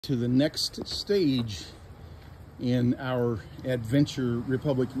To the next stage in our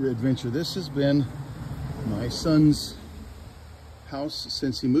Republic adventure. This has been my son's house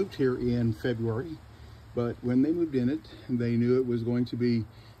since he moved here in February, but when they moved in it, they knew it was going to be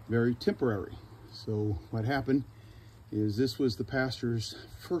very temporary. So what happened is this was the pastor's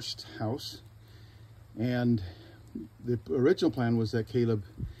first house, and the original plan was that Caleb,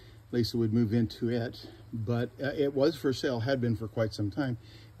 Lisa would move into it, but it was for sale, had been for quite some time,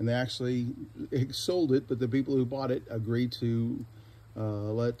 and they actually sold it, but the people who bought it agreed to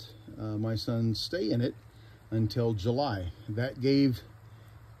let my son stay in it until July. That gave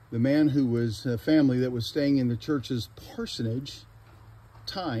the man who was a family that was staying in the church's parsonage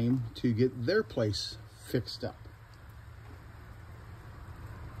time to get their place fixed up.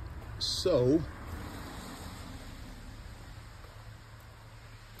 So,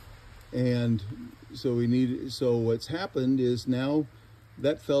 so what's happened is now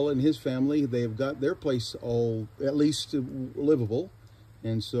that fella and his family, they've got their place all at least livable,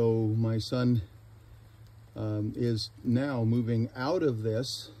 and so my son is now moving out of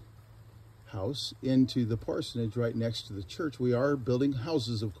this house into the parsonage right next to the church. We are building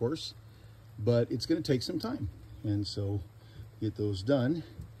houses, of course, but it's going to take some time, and so get those done.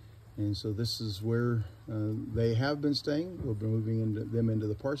 And so this is where they have been staying. We'll be moving them into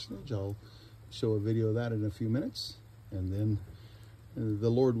the parsonage. I'll show a video of that in a few minutes, and then the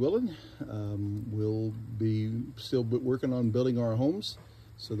Lord willing, we'll be still working on building our homes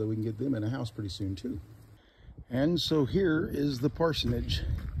so that we can get them in a house pretty soon too. And so here is the parsonage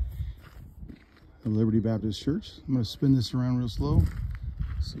of Liberty Baptist Church. I'm going to spin this around real slow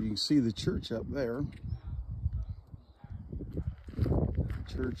so you can see the church up there.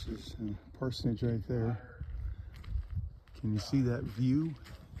 Church is parsonage right there. Can you see that view?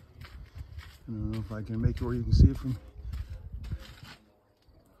 I don't know if I can make it where you can see it from.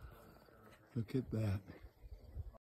 Look at that.